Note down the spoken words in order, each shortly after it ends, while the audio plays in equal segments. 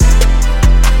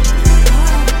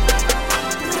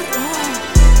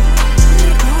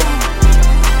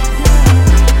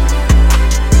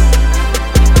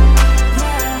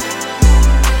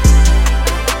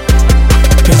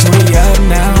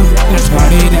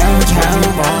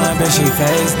she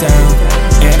face down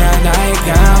in a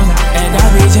nightgown, and I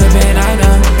be trippin', I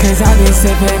know, cause I be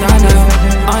sippin', I know.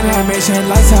 On that mission,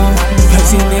 lights off,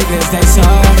 pussy niggas, they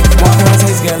soft. Walk around,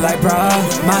 taste good like bra.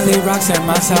 Molly rocks in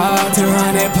my sock.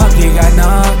 200 pump, you got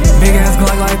knocked. Big ass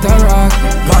Glock like The Rock.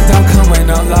 Glock don't come with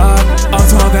no lock. Oh,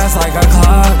 12 ass like a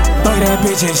clock. Fuck that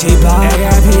bitch and she blocked.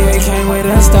 AIPA came with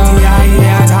a star.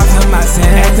 Yeah, I talk to my sin.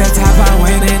 At the top, I'm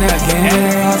winning again. And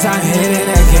the house, I'm hitting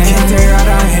again. Can't tear out,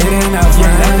 I'm hitting up.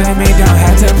 You're letting me, don't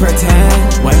have to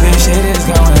pretend. When this shit is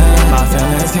going, my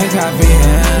feelings can't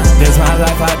comprehend. This my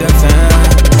life, I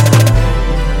defend.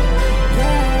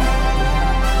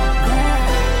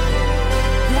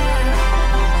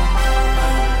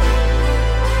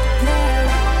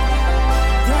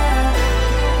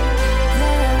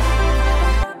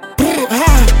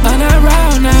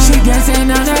 She dancing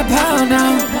on a pole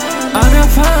now, on the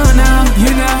phone now. You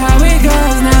know how it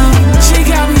goes now. She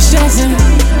got me stressing,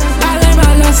 I learned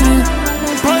my lesson.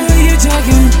 Boy, who you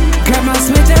checking? Grab my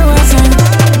Smith & Wesson.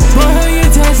 Boy, who you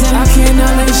texting? I can't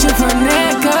know that shit from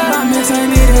neck up. My mental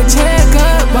need a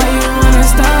checkup. Boy, you wanna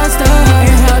start stuff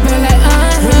and help it like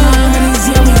with my buddies,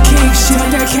 yeah, we kick shit.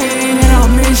 That cane and I'll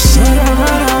miss shit. Put a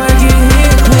run on and get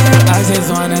hit quick. I just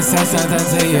wanna say something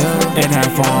to you in that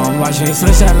form. Watch me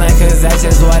switch that lane, cause that's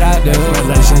just what I do.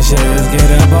 Relationships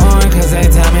getting boring, cause they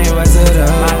tell me what to do.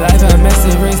 My life a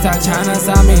mystery, stop tryna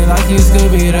stop me like you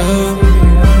Scooby-Doo.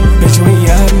 Bitch, we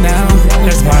up now,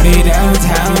 let's party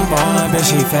downtown. Boy,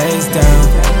 bitch, she face down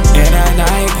in a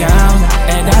nightgown,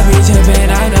 and I be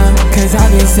trippin', I know, cause I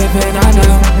be sippin', I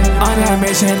know. On that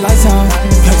mission, lights